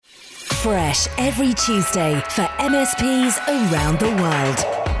fresh every Tuesday for MSPs around the world.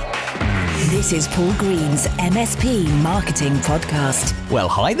 This is Paul Green's MSP Marketing Podcast. Well,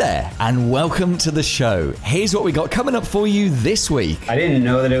 hi there, and welcome to the show. Here's what we got coming up for you this week. I didn't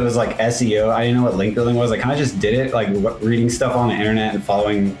know that it was like SEO. I didn't know what link building was. I kind of just did it, like reading stuff on the internet and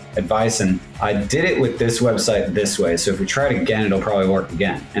following advice. And I did it with this website this way. So if we try it again, it'll probably work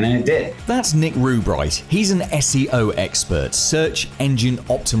again. And then it did. That's Nick Rubright. He's an SEO expert, search engine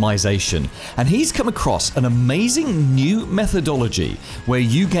optimization. And he's come across an amazing new methodology where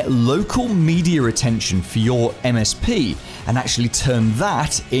you get local media attention for your MSP and actually turn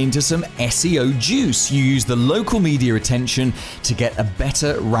that into some SEO juice. You use the local media attention to get a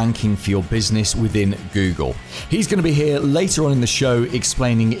better ranking for your business within Google. He's going to be here later on in the show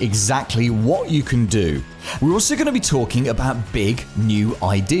explaining exactly what you can do. We're also going to be talking about big new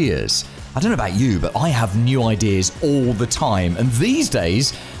ideas. I don't know about you, but I have new ideas all the time. And these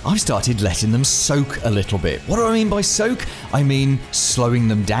days, I've started letting them soak a little bit. What do I mean by soak? I mean slowing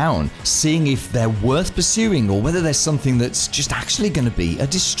them down, seeing if they're worth pursuing or whether there's something that's just actually going to be a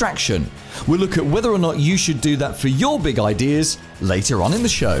distraction. We'll look at whether or not you should do that for your big ideas later on in the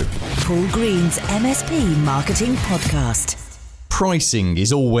show. Paul Green's MSP Marketing Podcast. Pricing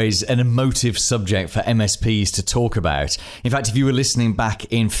is always an emotive subject for MSPs to talk about. In fact, if you were listening back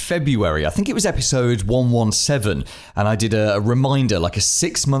in February, I think it was episode 117, and I did a reminder, like a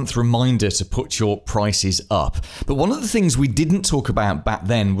 6-month reminder to put your prices up. But one of the things we didn't talk about back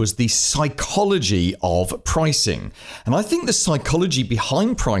then was the psychology of pricing. And I think the psychology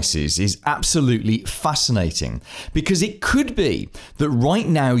behind prices is absolutely fascinating, because it could be that right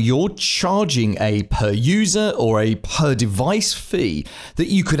now you're charging a per user or a per device fee that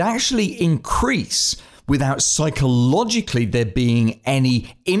you could actually increase without psychologically there being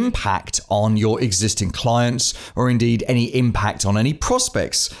any impact on your existing clients or indeed any impact on any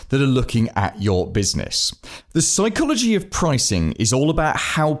prospects that are looking at your business. The psychology of pricing is all about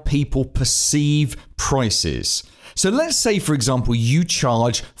how people perceive prices. So let's say, for example, you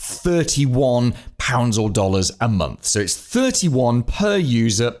charge £31 or dollars a month. So it's 31 per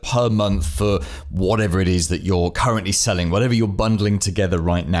user per month for whatever it is that you're currently selling, whatever you're bundling together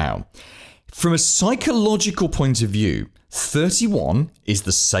right now. From a psychological point of view, 31 is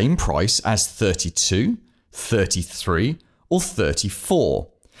the same price as 32, 33, or 34.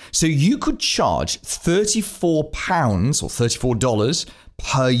 So you could charge £34 or $34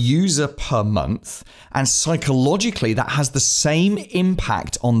 per user per month, and psychologically that has the same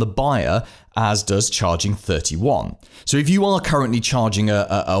impact on the buyer as does charging 31. So if you are currently charging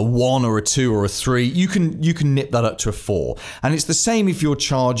a 1 or a 2 or a 3, you can nip that up to a 4. And it's the same if you're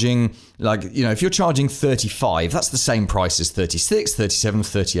charging, if you're charging 35, that's the same price as 36, 37,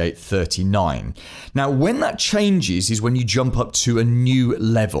 38, 39. Now, when that changes is when you jump up to a new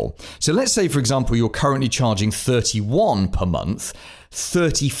level. So let's say, for example, you're currently charging 31 per month,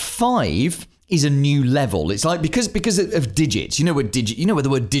 35 is a new level. It's like because of digits. You know where the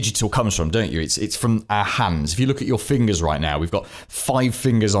word digital comes from, don't you? It's from our hands. If you look at your fingers right now, we've got 5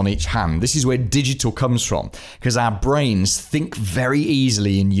 fingers on each hand. This is where digital comes from, because our brains think very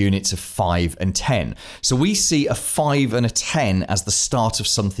easily in units of 5 and 10. So we see a 5 and a 10 as the start of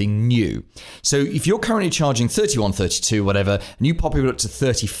something new. So if you're currently charging 31, 32, whatever, and you pop it up to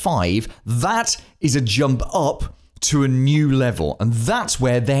 35, that is a jump up to a new level, and that's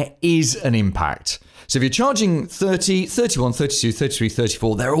where there is an impact. So if you're charging 30, 31, 32, 33,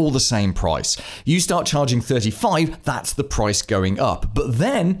 34, they're all the same price. You start charging 35, that's the price going up. But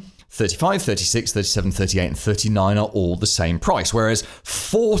then 35, 36, 37, 38, and 39 are all the same price, whereas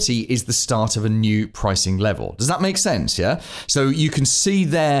 40 is the start of a new pricing level. Does that make sense? Yeah? So you can see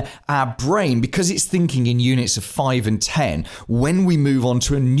there our brain, because it's thinking in units of 5 and 10, when we move on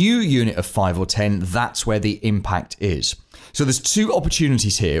to a new unit of 5 or 10, that's where the impact is. So there's 2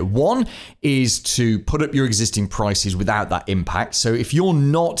 opportunities here. One is to put up your existing prices without that impact. So if you're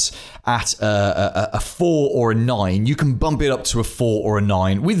not at a 4 or a 9, you can bump it up to a 4 or a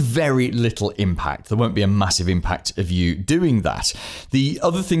 9 with very little impact. There won't be a massive impact of you doing that. The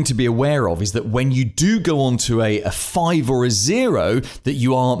other thing to be aware of is that when you do go on to a 5 or a 0, that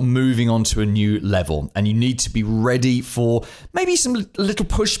you are moving on to a new level, and you need to be ready for maybe some little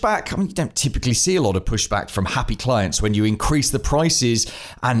pushback. I mean, you don't typically see a lot of pushback from happy clients when you increase the prices,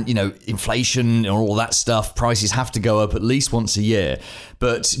 and inflation and all that stuff, prices have to go up at least once a year.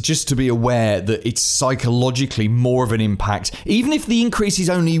 But just to be aware that it's psychologically more of an impact, even if the increase is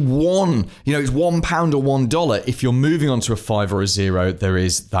only it's £1 or $1, if you're moving on to a 5 or a 0, there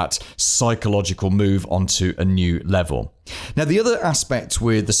is that psychological move onto a new level. Now, the other aspect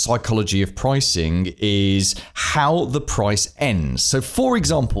with the psychology of pricing is how the price ends. So, for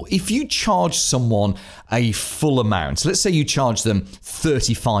example, if you charge someone a full amount, let's say you charge them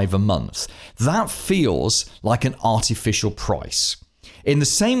 $35 a month, that feels like an artificial price. In the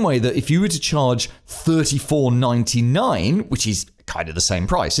same way that if you were to charge $34.99, which is kind of the same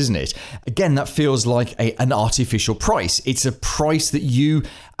price, isn't it? Again, that feels like an artificial price. It's a price that you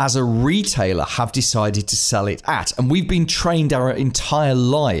as a retailer have decided to sell it at. And we've been trained our entire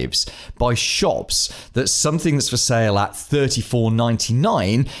lives by shops that something that's for sale at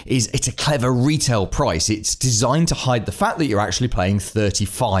 $34.99 it's a clever retail price. It's designed to hide the fact that you're actually paying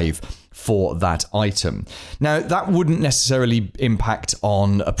 $35 for that item. Now, that wouldn't necessarily impact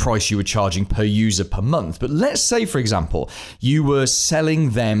on a price you were charging per user per month, but let's say, for example, you were selling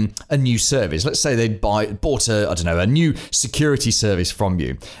them a new service. Let's say they'd bought a new security service from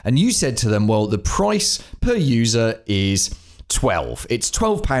you, and you said to them, well, the price per user is $12. It's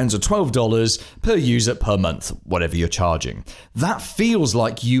 £12 or $12 per user per month, whatever you're charging. That feels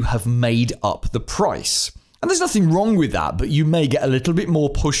like you have made up the price. And there's nothing wrong with that, but you may get a little bit more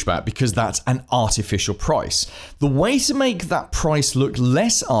pushback because that's an artificial price. The way to make that price look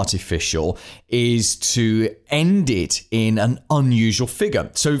less artificial is to end it in an unusual figure.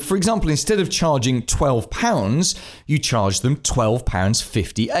 So, for example, instead of charging £12, you charge them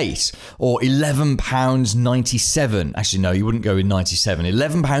 £12.58 or £11.97. Actually, no, you wouldn't go with 97.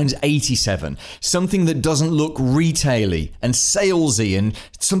 £11.87. Something that doesn't look retail-y and salesy and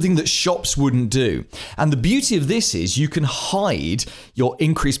something that shops wouldn't do. And the beauty of this is you can hide your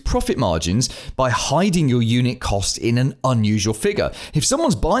increased profit margins by hiding your unit cost in an unusual figure. If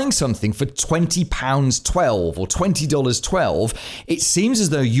someone's buying something for £20.12 or $20.12, it seems as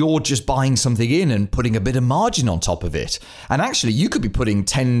though you're just buying something in and putting a bit of margin on top of it. And actually, you could be putting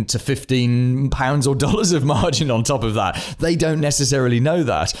 £10 to £15 or dollars of margin on top of that. They don't necessarily know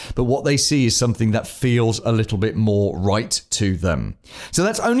that, but what they see is something that feels a little bit more right to them. So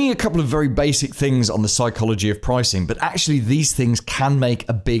that's only a couple of very basic things on the psychology of pricing, but actually these things can make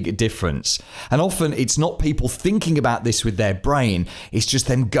a big difference. And often it's not people thinking about this with their brain, it's just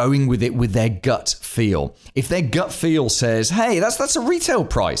them going with it with their gut feel. If their gut feel says, hey, that's a retail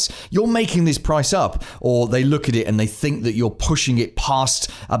price, you're making this price up, or they look at it and they think that you're pushing it past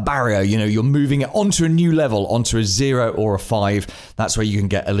a barrier, you're moving it onto a new level, onto a 0 or a 5, that's where you can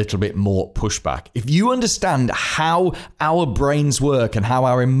get a little bit more pushback. If you understand how our brains work and how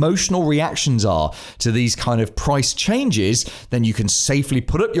our emotional reactions are to these kind of price changes, then you can safely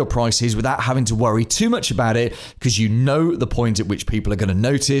put up your prices without having to worry too much about it, because you know the point at which people are going to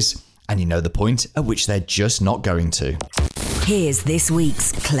notice, and you know the point at which they're just not going to. Here's this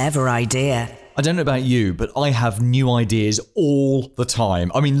week's clever idea. I don't know about you, but I have new ideas all the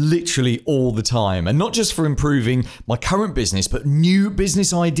time. I mean, literally all the time. And not just for improving my current business, but new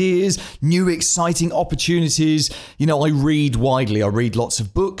business ideas, new exciting opportunities. I read widely. I read lots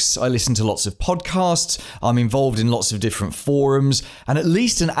of books. I listen to lots of podcasts. I'm involved in lots of different forums. And at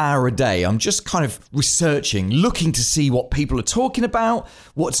least an hour a day, I'm just kind of researching, looking to see what people are talking about,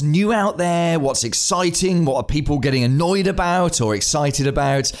 what's new out there, what's exciting, what are people getting annoyed about or excited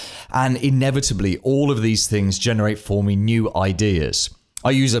about. And inevitably, all of these things generate for me new ideas. I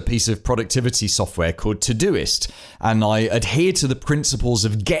use a piece of productivity software called Todoist, and I adhere to the principles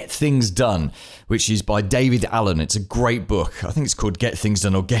of Get Things Done, which is by David Allen. It's a great book. I think it's called Get Things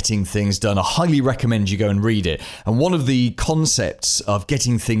Done or Getting Things Done. I highly recommend you go and read it. And one of the concepts of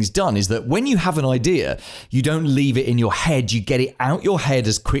getting things done is that when you have an idea, you don't leave it in your head, you get it out your head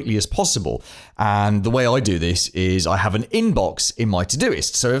as quickly as possible. And the way I do this is I have an inbox in my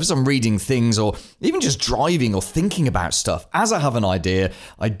Todoist. So if I'm reading things or even just driving or thinking about stuff, as I have an idea,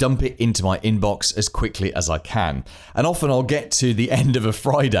 I dump it into my inbox as quickly as I can. And often I'll get to the end of a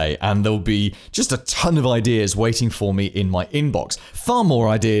Friday and there'll be just a ton of ideas waiting for me in my inbox. Far more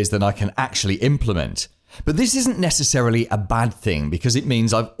ideas than I can actually implement. But this isn't necessarily a bad thing, because it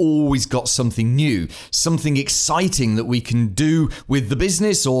means I've always got something new, something exciting that we can do with the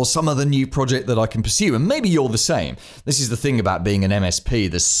business or some other new project that I can pursue. And maybe you're the same. This is the thing about being an MSP.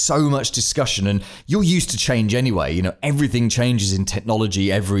 There's so much discussion and you're used to change anyway. Everything changes in technology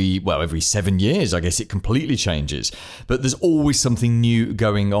every 7 years. I guess it completely changes. But there's always something new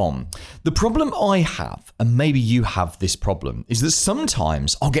going on. The problem I have, and maybe you have this problem, is that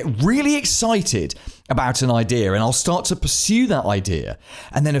sometimes I'll get really excited about an idea and I'll start to pursue that idea.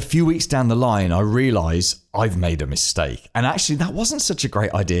 And then a few weeks down the line, I realize I've made a mistake. And actually, that wasn't such a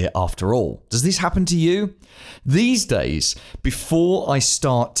great idea after all. Does this happen to you? These days, before I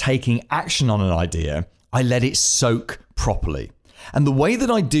start taking action on an idea, I let it soak properly. And the way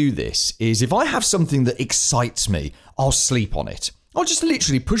that I do this is if I have something that excites me, I'll sleep on it. I'll just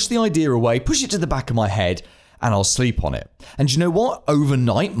literally push the idea away, push it to the back of my head, and I'll sleep on it. And you know what?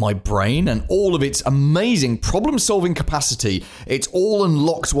 Overnight, my brain and all of its amazing problem-solving capacity, it's all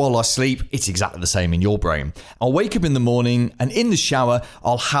unlocked while I sleep. It's exactly the same in your brain. I'll wake up in the morning, and in the shower,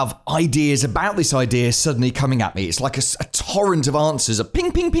 I'll have ideas about this idea suddenly coming at me. It's like a torrent of answers, a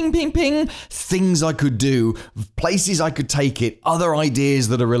ping, ping, ping, ping, ping, things I could do, places I could take it, other ideas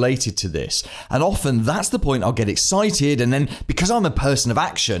that are related to this. And often that's the point I'll get excited, and then because I'm a person of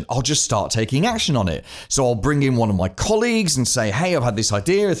action, I'll just start taking action on it. So I'll bring in one of my colleagues and say, hey, I've had this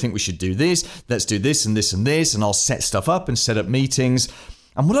idea. I think we should do this. Let's do this and this and this. And I'll set stuff up and set up meetings.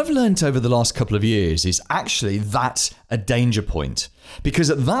 And what I've learned over the last couple of years is actually that's a danger point. Because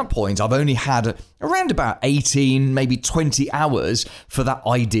at that point, I've only had around about 18, maybe 20 hours for that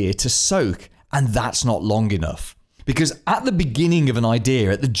idea to soak. And that's not long enough. Because at the beginning of an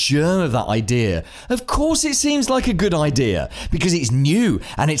idea, at the germ of that idea, of course it seems like a good idea because it's new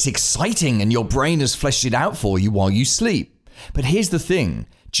and it's exciting and your brain has fleshed it out for you while you sleep. But here's the thing,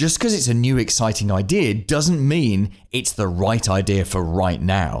 just because it's a new exciting idea doesn't mean it's the right idea for right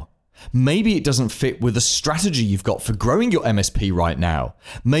now. Maybe it doesn't fit with the strategy you've got for growing your MSP right now.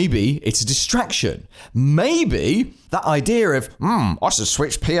 Maybe it's a distraction. Maybe that idea of, I should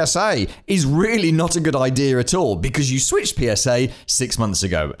switch PSA is really not a good idea at all because you switched PSA 6 months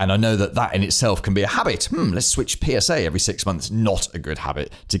ago. And I know that in itself can be a habit. Let's switch PSA every 6 months. Not a good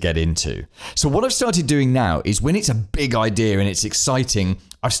habit to get into. So what I've started doing now is when it's a big idea and it's exciting,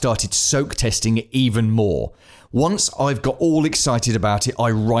 I've started soak testing it even more. Once I've got all excited about it,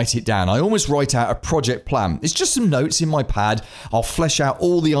 I write it down. I almost write out a project plan. It's just some notes in my pad. I'll flesh out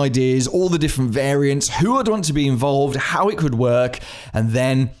all the ideas, all the different variants, who I'd want to be involved, how it could work, and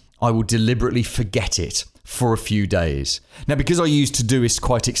then I will deliberately forget it for a few days. Now, because I use Todoist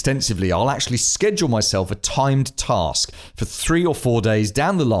quite extensively, I'll actually schedule myself a timed task for 3 or 4 days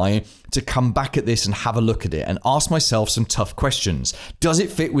down the line to come back at this and have a look at it and ask myself some tough questions. Does it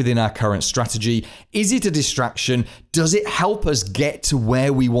fit within our current strategy? Is it a distraction? Does it help us get to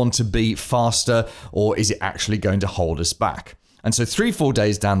where we want to be faster? Or is it actually going to hold us back? And so 3-4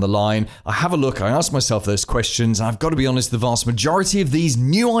 days down the line, I have a look, I ask myself those questions, and I've got to be honest, the vast majority of these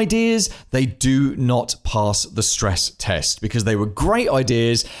new ideas, they do not pass the stress test because they were great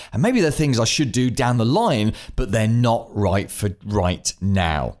ideas and maybe they're things I should do down the line, but they're not right for right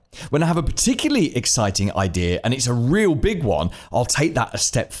now. When I have a particularly exciting idea and it's a real big one, I'll take that a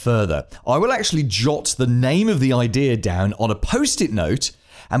step further. I will actually jot the name of the idea down on a post-it note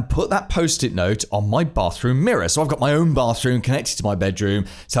and put that post-it note on my bathroom mirror. So I've got my own bathroom connected to my bedroom,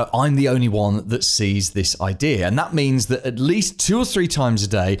 so I'm the only one that sees this idea. And that means that at least 2 or 3 times a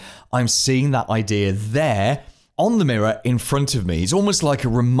day, I'm seeing that idea there on the mirror in front of me. It's almost like a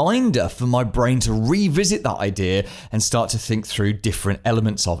reminder for my brain to revisit that idea and start to think through different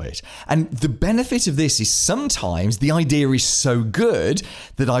elements of it. And the benefit of this is sometimes the idea is so good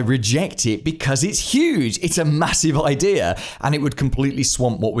that I reject it because it's huge. It's a massive idea and it would completely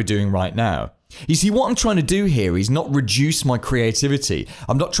swamp what we're doing right now. You see, what I'm trying to do here is not reduce my creativity.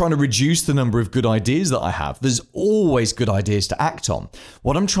 I'm not trying to reduce the number of good ideas that I have. There's always good ideas to act on.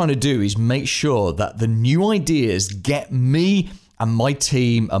 What I'm trying to do is make sure that the new ideas get me and my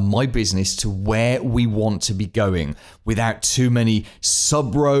team and my business to where we want to be going without too many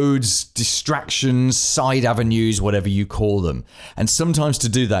sub-roads, distractions, side avenues, whatever you call them. And sometimes to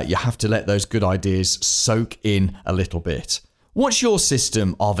do that, you have to let those good ideas soak in a little bit. What's your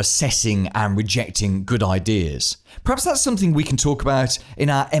system of assessing and rejecting good ideas? Perhaps that's something we can talk about in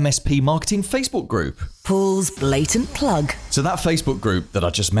our MSP Marketing Facebook group. Paul's blatant plug. So that Facebook group that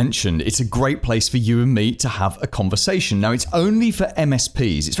I just mentioned, it's a great place for you and me to have a conversation. Now, it's only for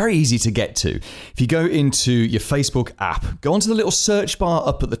MSPs. It's very easy to get to. If you go into your Facebook app, go onto the little search bar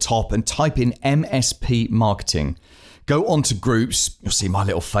up at the top and type in MSP Marketing. Go onto groups, you'll see my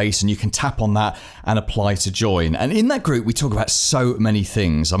little face and you can tap on that and apply to join. And in that group, we talk about so many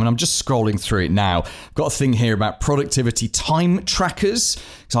things. I mean, I'm just scrolling through it now. I've got a thing here about productivity time trackers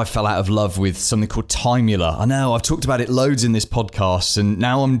because I fell out of love with something called Timula. I know I've talked about it loads in this podcast and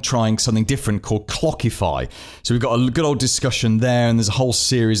now I'm trying something different called Clockify. So we've got a good old discussion there and there's a whole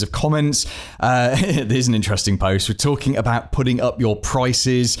series of comments. There's an interesting post. We're talking about putting up your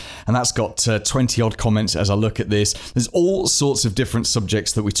prices and that's got 20 odd comments as I look at this. There's all sorts of different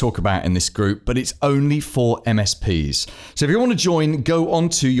subjects that we talk about in this group, but it's only for MSPs. So if you want to join, go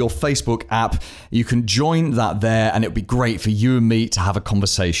onto your Facebook app. You can join that there, and it'll be great for you and me to have a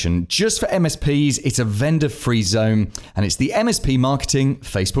conversation. Just for MSPs, it's a vendor-free zone, and it's the MSP Marketing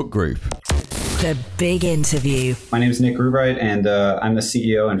Facebook group. The big interview. My name is Nick Rubright, and I'm the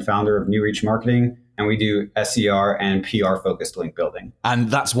CEO and founder of New Reach Marketing. and we do SER and PR focused link building. And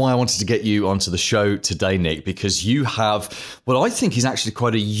that's why I wanted to get you onto the show today, Nick, because you have what I think is actually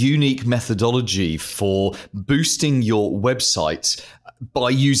quite a unique methodology for boosting your website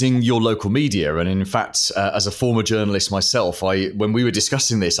by using your local media. And in fact, as a former journalist myself, when we were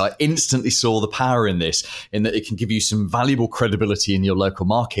discussing this, I instantly saw the power in this, in that it can give you some valuable credibility in your local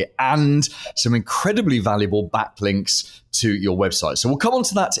market and some incredibly valuable backlinks to your website. So we'll come on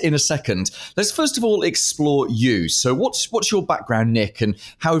to that in a second. Let's first of all explore you. So what's your background, Nick, and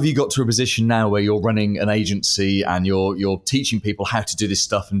how have you got to a position now where you're running an agency and you're teaching people how to do this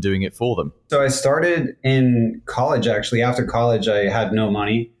stuff and doing it for them? So I started in college, actually. After college, I had no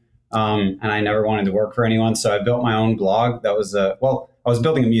money, and I never wanted to work for anyone. So I built my own blog. That was I was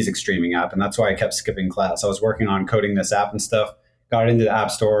building a music streaming app, and that's why I kept skipping class. I was working on coding this app and stuff, got it into the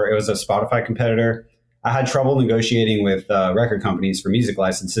App Store. It was a Spotify competitor. I had trouble negotiating with record companies for music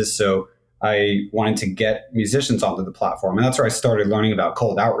licenses, so I wanted to get musicians onto the platform. And that's where I started learning about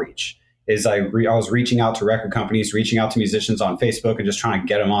cold outreach. I was reaching out to record companies, reaching out to musicians on Facebook and just trying to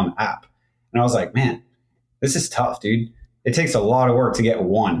get them on the app. And I was like, man, this is tough, dude. It takes a lot of work to get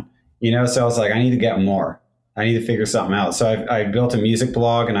one, So I was like, I need to get more. I need to figure something out. So I built a music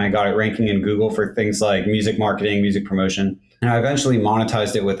blog and I got it ranking in Google for things like music marketing, music promotion. And I eventually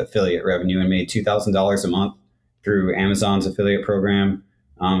monetized it with affiliate revenue and made $2,000 a month through Amazon's affiliate program.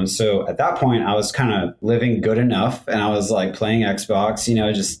 So at that point, I was kind of living good enough and I was like playing Xbox,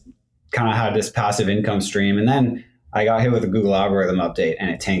 just kind of had this passive income stream. And then I got hit with a Google algorithm update and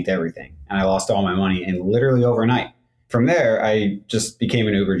it tanked everything. And I lost all my money in literally overnight. From there, I just became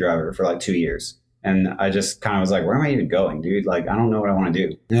an Uber driver for like 2 years. And I just kind of was like, where am I even going, dude? Like, I don't know what I want to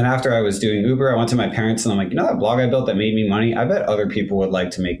do. And then after I was doing Uber, I went to my parents and I'm like, that blog I built that made me money? I bet other people would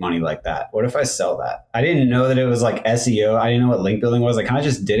like to make money like that. What if I sell that? I didn't know that it was like SEO. I didn't know what link building was. I kind of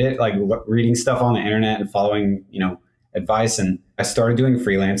just did it, like reading stuff on the internet and following, advice. And I started doing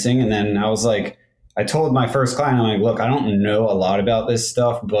freelancing. And then I was like, I told my first client, I'm like, look, I don't know a lot about this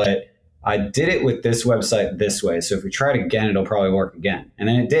stuff, but I did it with this website this way. So if we try it again, it'll probably work again. And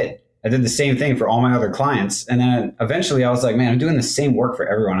then it did. I did the same thing for all my other clients. And then eventually I was like, man, I'm doing the same work for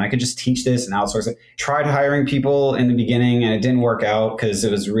everyone. I could just teach this and outsource it. Tried hiring people in the beginning and it didn't work out because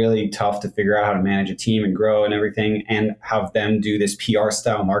it was really tough to figure out how to manage a team and grow and everything and have them do this PR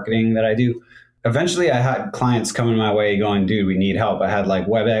style marketing that I do. Eventually I had clients coming my way going, dude, we need help. I had like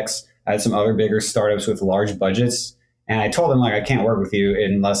WebEx. I had some other bigger startups with large budgets. And I told them like, I can't work with you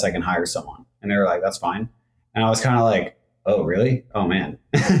unless I can hire someone. And they were like, that's fine. And I was kind of like, oh, really? Oh, man.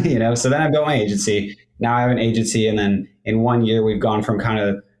 So then I built my agency. Now I have an agency. And then in 1 year, we've gone from kind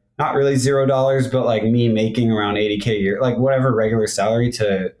of not really $0, but like me making around $80K a year, like whatever regular salary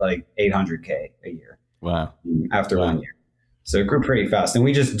to like $800K a year. Wow. After 1 year. So it grew pretty fast. And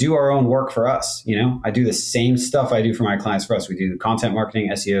we just do our own work for us. I do the same stuff I do for my clients for us. We do content marketing,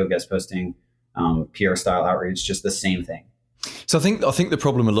 SEO, guest posting, PR style outreach, just the same thing. So I think the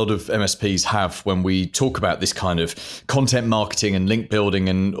problem a lot of MSPs have when we talk about this kind of content marketing and link building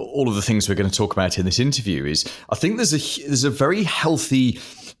and all of the things we're going to talk about in this interview is I think there's a very healthy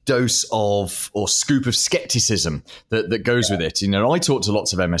dose of or scoop of skepticism that goes with it. I talk to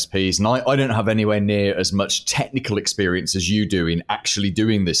lots of MSPs and I don't have anywhere near as much technical experience as you do in actually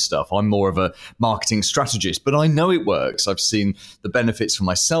doing this stuff. I'm more of a marketing strategist, but I know it works. I've seen the benefits for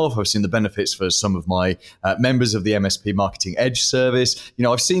myself. I've seen the benefits for some of my members of the MSP Marketing Edge service.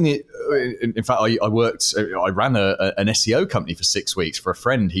 I've seen it. In fact, I ran an SEO company for 6 weeks for a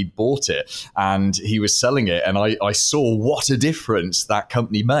friend. He bought it and he was selling it. And I saw what a difference that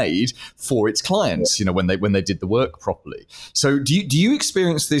company made for its clients, when they did the work properly. So do you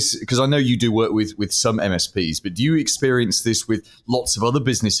experience this? Because I know you do work with some MSPs, but do you experience this with lots of other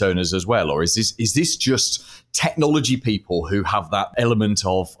business owners as well? Or is this just technology people who have that element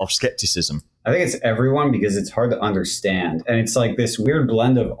of skepticism? I think it's everyone because it's hard to understand. And it's like this weird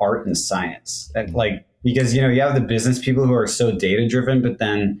blend of art and science. And because, you have the business people who are so data driven, but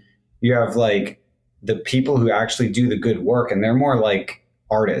then you have like the people who actually do the good work and they're more like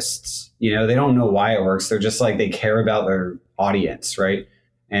artists, they don't know why it works. They're just like, they care about their audience. Right.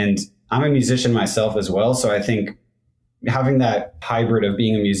 And I'm a musician myself as well. So I think having that hybrid of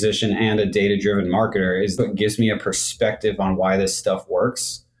being a musician and a data driven marketer is what gives me a perspective on why this stuff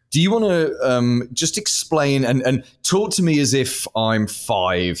works. Do you want to just explain and talk to me as if I'm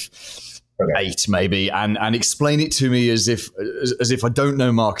 5'8" maybe, and explain it to me as if I don't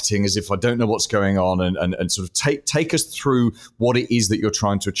know marketing, as if I don't know what's going on, and sort of take us through what it is that you're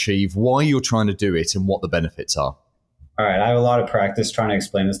trying to achieve, why you're trying to do it, and what the benefits are. All right, I have a lot of practice trying to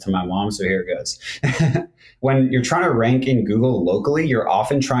explain this to my mom, so here it goes. When you're trying to rank in Google locally, you're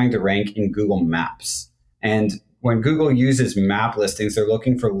often trying to rank in Google Maps. And when Google uses map listings, they're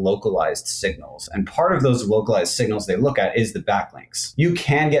looking for localized signals. And part of those localized signals they look at is the backlinks. You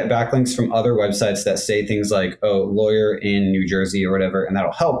can get backlinks from other websites that say things like, oh, lawyer in New Jersey or whatever, and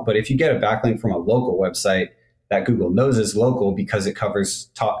that'll help. But if you get a backlink from a local website that Google knows is local because it covers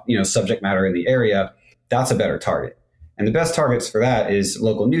top, subject matter in the area, that's a better target. And the best targets for that is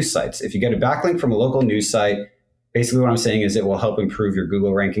local news sites. If you get a backlink from a local news site, basically what I'm saying is it will help improve your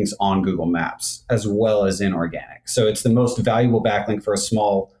Google rankings on Google Maps as well as in organic. So it's the most valuable backlink for a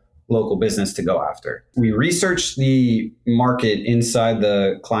small local business to go after. We researched the market inside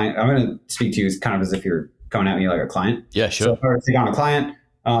the client. I'm going to speak to you kind of as if you're coming at me like a client. Yeah, sure. So if I were to take on a client,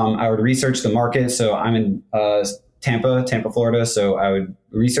 I would research the market. So I'm in Tampa, Florida. So I would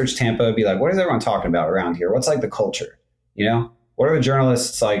research Tampa, be like, what is everyone talking about around here? What's like the culture? What are the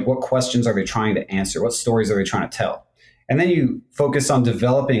journalists like? What questions are they trying to answer? What stories are they trying to tell? And then you focus on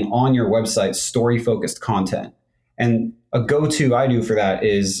developing on your website story-focused content. And a go-to I do for that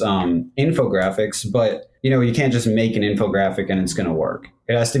is infographics. But, you can't just make an infographic and it's going to work.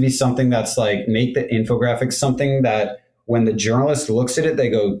 It has to be something that's like, make the infographic something that when the journalist looks at it, they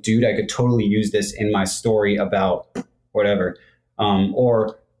go, dude, I could totally use this in my story about whatever.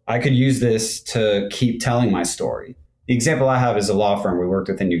 Or I could use this to keep telling my story. The example I have is a law firm we worked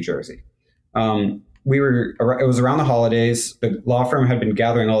with in New Jersey. It was around the holidays. The law firm had been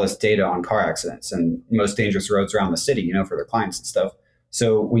gathering all this data on car accidents and most dangerous roads around the city, for their clients and stuff.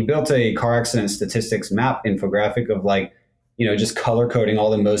 So we built a car accident statistics map infographic of just color coding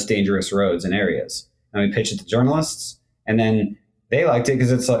all the most dangerous roads and areas. And we pitched it to journalists, and then they liked it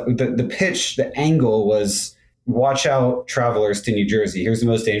because it's like the pitch, the angle was, watch out, travelers to New Jersey. Here's the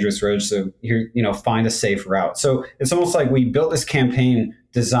most dangerous road. So here, find a safe route. So it's almost like we built this campaign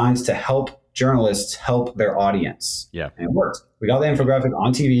designed to help journalists help their audience. Yeah. And it worked. We got the infographic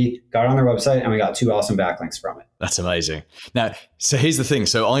on TV, got it on their website, and we got 2 awesome backlinks from it. That's amazing. Now, so here's the thing.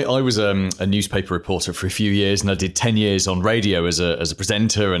 So I was a newspaper reporter for a few years, and I did 10 years on radio as a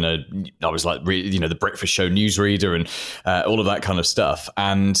presenter, and I was like, the breakfast show newsreader and all of that kind of stuff.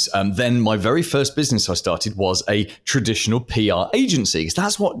 And then my very first business I started was a traditional PR agency, because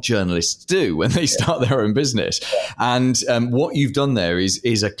that's what journalists do when they start their own business. And what you've done there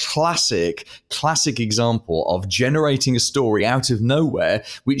is a classic example of generating a story out of nowhere,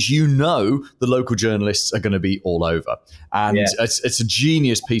 which the local journalists are going to be all over. And it's a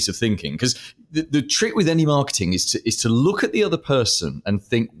genius piece of thinking, because the trick with any marketing is to look at the other person and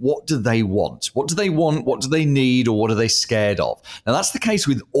think, what do they want? What do they want? What do they need? Or what are they scared of? Now, that's the case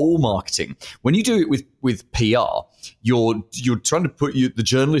with all marketing. When you do it with PR, you're trying to put the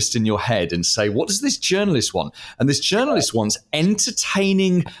journalist in your head and say, what does this journalist want? And this journalist wants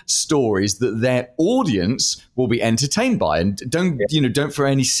entertaining stories that their audience will be entertained by. And don't for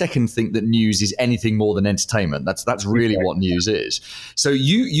any second think that news is anything more than entertainment. That's really what news is. So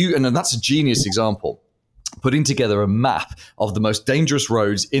and that's a genius example. Putting together a map of the most dangerous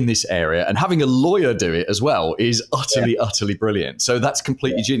roads in this area and having a lawyer do it as well is utterly brilliant. So that's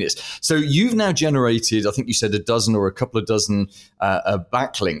completely genius. So you've now generated, I think you said a dozen or a couple of dozen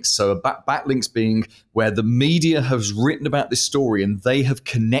backlinks. So backlinks being where the media has written about this story and they have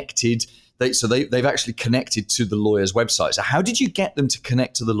connected. They've actually connected to the lawyer's website. So how did you get them to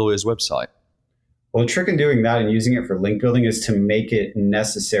connect to the lawyer's website? Well, the trick in doing that and using it for link building is to make it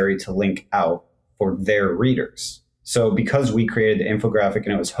necessary to link out for their readers. So because we created the infographic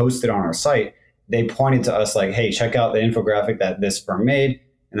and it was hosted on our site, they pointed to us like, hey, check out the infographic that this firm made,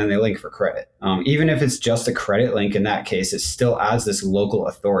 and then they link for credit. Even if it's just a credit link in that case, it still adds this local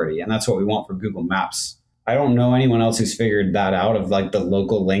authority, and that's what we want for Google Maps. I don't know anyone else who's figured that out of like the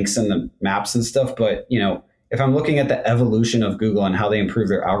local links and the maps and stuff, but if I'm looking at the evolution of Google and how they improve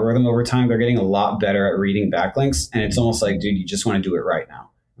their algorithm over time, they're getting a lot better at reading backlinks, and it's almost like, dude, you just want to do it right now.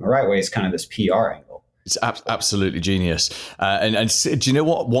 The right way is kind of this PR angle. It's absolutely genius. And do you know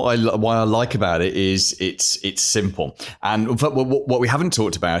why I like about it is it's simple. And what we haven't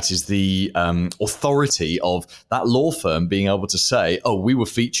talked about is the authority of that law firm being able to say, oh, we were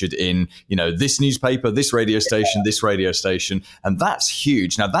featured in, this newspaper, this radio station. And that's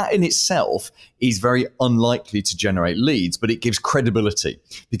huge. Now, that in itself is very unlikely to generate leads, but it gives credibility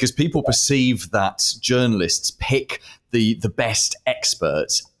because people perceive that journalists pick the best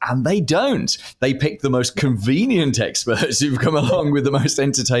experts, and they don't. They pick the most convenient experts who've come along with the most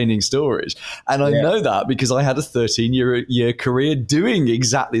entertaining stories. And I know that because I had a 13-year career doing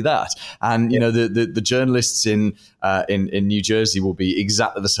exactly that. And, you know, the journalists in New Jersey will be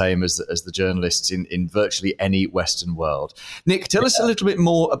exactly the same as the journalists in virtually any Western world. Nick, tell us a little bit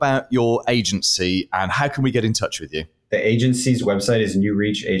more about your agency and how can we get in touch with you? The agency's website is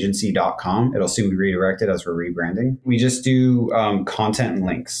newreachagency.com. It'll soon be redirected as we're rebranding. We just do content and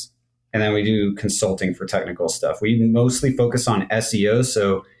links, and then we do consulting for technical stuff. We mostly focus on SEO.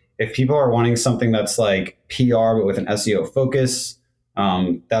 So if people are wanting something that's like PR, but with an SEO focus,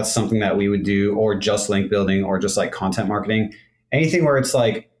 that's something that we would do, or just link building, or just like content marketing. Anything where it's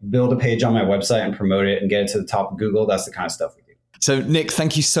like build a page on my website and promote it and get it to the top of Google, that's the kind of stuff we do. So, Nick,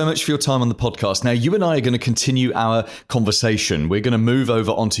 thank you so much for your time on the podcast. Now, you and I are going to continue our conversation. We're going to move over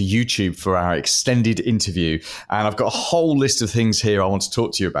onto YouTube for our extended interview. And I've got a whole list of things here I want to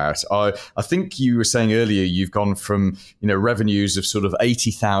talk to you about. I think you were saying earlier you've gone from, you know, revenues of sort of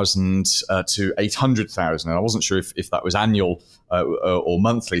 80,000 to 800,000. And I wasn't sure if that was annual or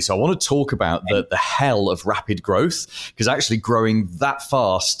monthly. So I want to talk about the hell of rapid growth, because actually growing that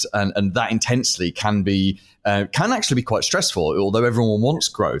fast and that intensely can actually be quite stressful. Although everyone wants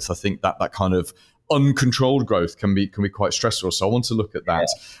growth, I think that kind of uncontrolled growth can be quite stressful. So I want to look at that.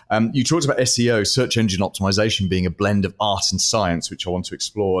 You talked about SEO, search engine optimization, being a blend of art and science, which I want to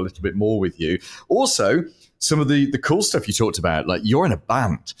explore a little bit more with you. Also, some of the cool stuff you talked about, like you're in a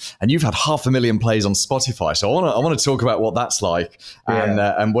band and you've had 500,000 plays on Spotify. So I want to talk about what that's like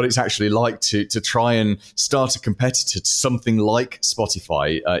and what it's actually like to try and start a competitor to something like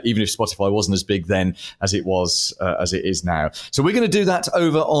Spotify, even if Spotify wasn't as big then as it is now. So we're going to do that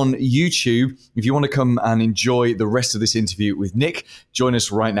over on YouTube. If you want to come and enjoy the rest of this interview with Nick, join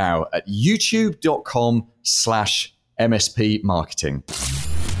us right now at youtube.com/MSP Marketing.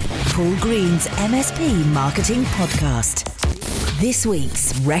 Paul Green's MSP Marketing Podcast. This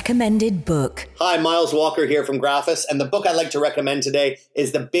week's recommended book. Hi, Miles Walker here from Graphis, and the book I'd like to recommend today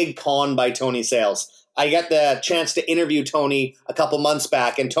is The Big Con by Tony Sales. I got the chance to interview Tony a couple months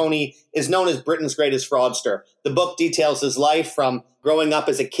back, and Tony is known as Britain's greatest fraudster. The book details his life from growing up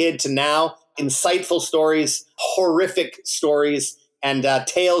as a kid to now, insightful stories, horrific stories, and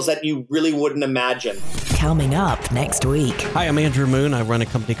tales that you really wouldn't imagine. Coming up next week. Hi, I'm Andrew Moon. I run a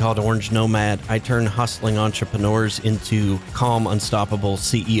company called Orange Nomad. I turn hustling entrepreneurs into calm, unstoppable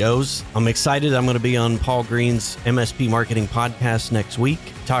CEOs. I'm excited. I'm going to be on Paul Green's MSP Marketing Podcast next week,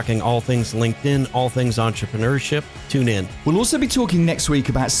 talking all things LinkedIn, all things entrepreneurship. Tune in. We'll also be talking next week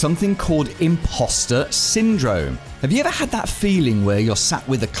about something called imposter syndrome. Have you ever had that feeling where you're sat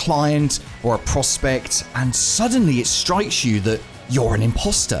with a client or a prospect and suddenly it strikes you that you're an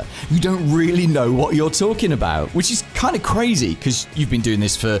imposter? You don't really know what you're talking about, which is kind of crazy because you've been doing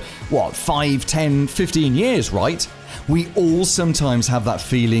this for, 5, 10, 15 years, right? We all sometimes have that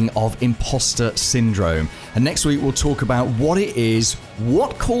feeling of imposter syndrome. And next week we'll talk about what it is,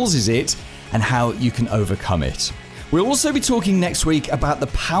 what causes it, and how you can overcome it. We'll also be talking next week about the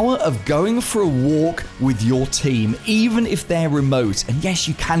power of going for a walk with your team, even if they're remote. And yes,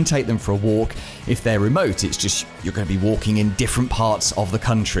 you can take them for a walk if they're remote. It's just you're going to be walking in different parts of the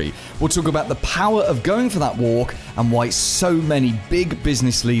country. We'll talk about the power of going for that walk and why so many big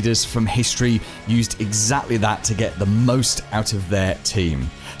business leaders from history used exactly that to get the most out of their team.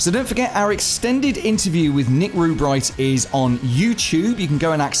 So don't forget, our extended interview with Nick Rubright is on YouTube. You can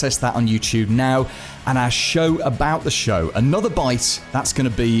go and access that on YouTube now. And our show about the show, Another Bite, that's going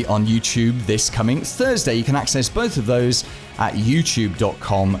to be on YouTube this coming Thursday. You can access both of those at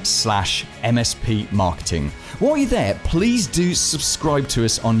youtube.com/MSP Marketing. While you're there, please do subscribe to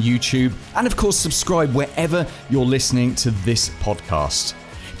us on YouTube. And of course, subscribe wherever you're listening to this podcast.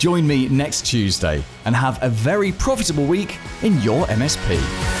 Join me next Tuesday and have a very profitable week in your MSP.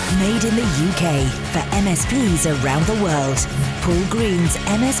 Made in the UK for MSPs around the world. Paul Green's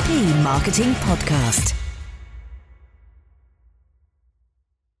MSP Marketing Podcast.